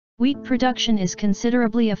Wheat production is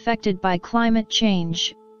considerably affected by climate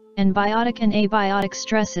change, and biotic and abiotic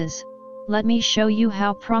stresses. Let me show you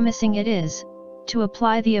how promising it is to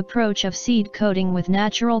apply the approach of seed coating with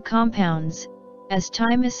natural compounds, as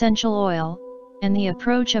thyme essential oil, and the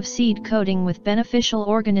approach of seed coating with beneficial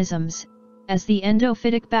organisms, as the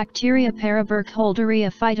endophytic bacteria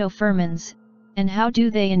Paraburkholderia phytofirmans, and how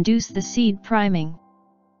do they induce the seed priming.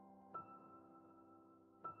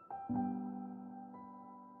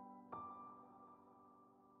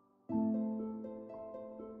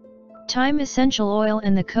 Thyme essential oil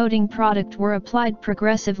and the coating product were applied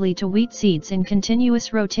progressively to wheat seeds in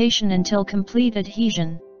continuous rotation until complete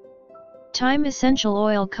adhesion. Thyme essential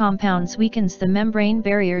oil compounds weakens the membrane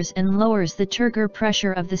barriers and lowers the turgor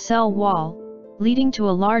pressure of the cell wall, leading to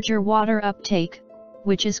a larger water uptake,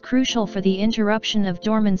 which is crucial for the interruption of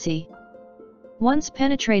dormancy. Once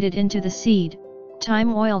penetrated into the seed,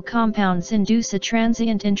 thyme oil compounds induce a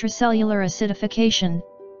transient intracellular acidification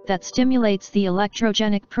that stimulates the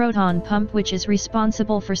electrogenic proton pump, which is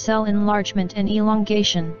responsible for cell enlargement and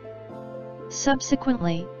elongation.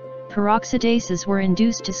 Subsequently, peroxidases were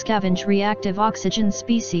induced to scavenge reactive oxygen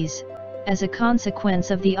species, as a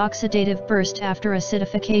consequence of the oxidative burst after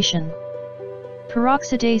acidification.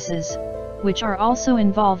 Peroxidases, which are also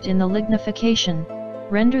involved in the lignification,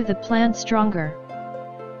 render the plant stronger.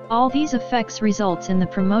 All these effects results in the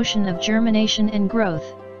promotion of germination and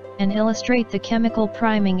growth, and illustrate the chemical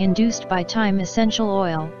priming induced by thyme essential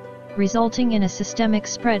oil, resulting in a systemic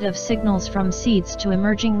spread of signals from seeds to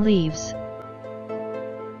emerging leaves.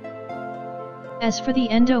 As for the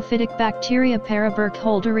endophytic bacteria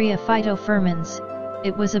Paraburkholderia phytofirmans,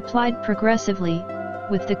 it was applied progressively,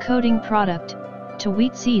 with the coating product, to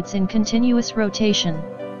wheat seeds in continuous rotation.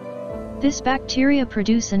 This bacteria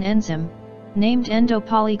produce an enzyme, named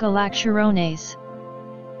endopolygalaxuronase,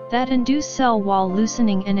 that induce cell wall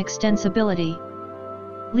loosening and extensibility,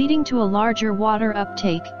 leading to a larger water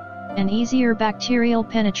uptake, and easier bacterial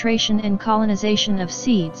penetration and colonization of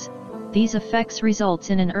seeds. These effects results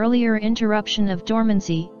in an earlier interruption of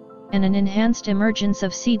dormancy, and an enhanced emergence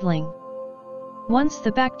of seedling. Once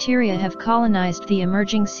the bacteria have colonized the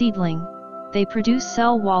emerging seedling, they produce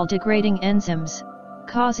cell wall degrading enzymes,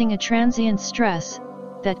 causing a transient stress,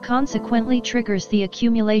 that consequently triggers the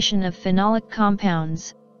accumulation of phenolic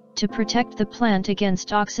compounds, to protect the plant against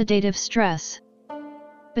oxidative stress.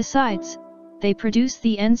 Besides, they produce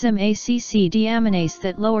the enzyme ACC deaminase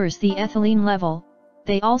that lowers the ethylene level.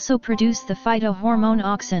 They also produce the phytohormone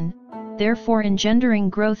auxin, therefore engendering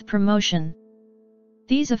growth promotion.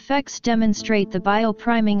 These effects demonstrate the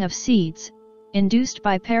biopriming of seeds, induced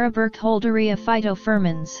by Paraburkholderia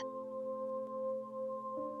phytofirmans.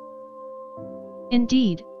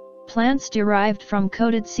 Indeed, plants derived from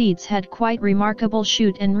coated seeds had quite remarkable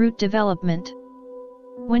shoot and root development.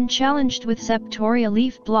 When challenged with Septoria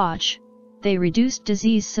leaf blotch, they reduced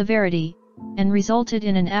disease severity, and resulted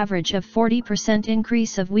in an average of 40%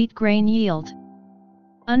 increase of wheat grain yield.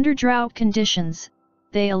 Under drought conditions,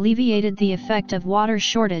 they alleviated the effect of water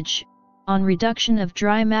shortage, on reduction of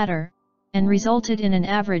dry matter, and resulted in an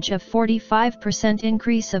average of 45%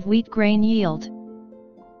 increase of wheat grain yield.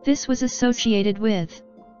 This was associated with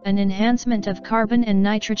an enhancement of carbon and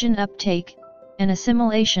nitrogen uptake, and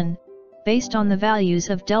assimilation, based on the values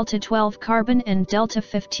of delta 12 carbon and delta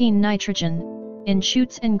 15 nitrogen, in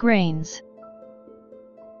shoots and grains.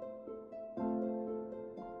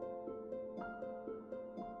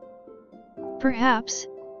 Perhaps,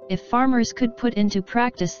 if farmers could put into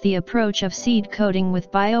practice the approach of seed coating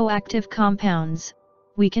with bioactive compounds,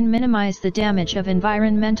 we can minimize the damage of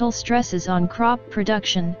environmental stresses on crop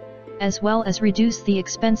production, as well as reduce the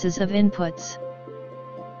expenses of inputs.